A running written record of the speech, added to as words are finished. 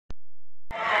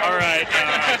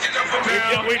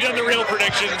right. We've done the real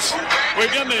predictions.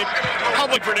 We've done the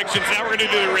public predictions. Now we're going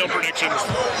to do the real predictions.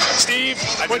 Steve,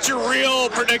 what's your real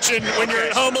prediction when you're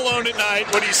at home alone at night?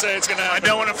 What do you say it's going to happen? I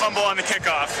don't want to fumble on the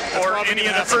kickoff or any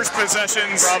of the first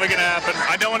possessions. Probably going to happen.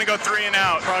 I don't want to go 3 and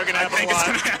out. Probably going to happen. I think it's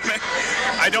going to happen.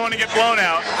 I don't want to get blown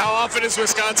out. How often is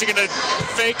Wisconsin going to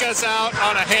fake us out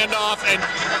on a handoff and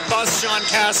bust Sean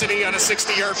Cassidy on a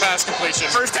 60-yard pass completion?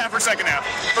 First half or second half?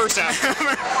 First half.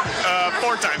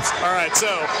 4 times. All right,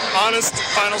 so honest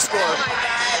final score.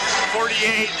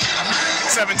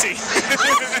 48-17.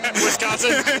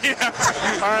 Wisconsin? Yeah.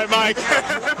 All right, Mike.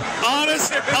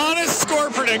 Honest score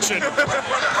prediction.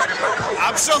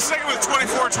 I'm still sticking with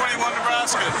 24-21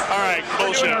 Nebraska. All right,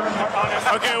 bullshit.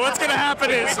 Okay, what's going to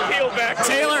happen is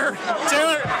Taylor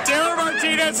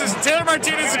Martinez is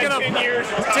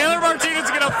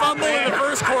gonna fumble in the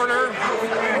first quarter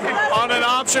on an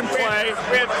option play,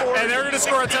 and they're gonna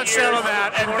score a touchdown on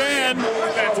that, and then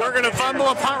we're gonna fumble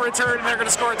a punt return, and they're gonna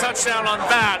score a touchdown on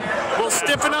that. We'll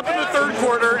stiffen up in the third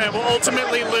quarter, and we'll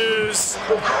ultimately lose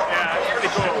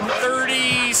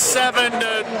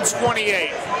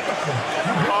 37-28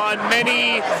 on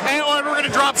many, and we're gonna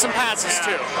drop some passes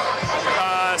too.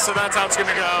 So that's how it's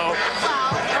gonna go.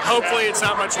 Hopefully it's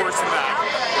not much worse than that.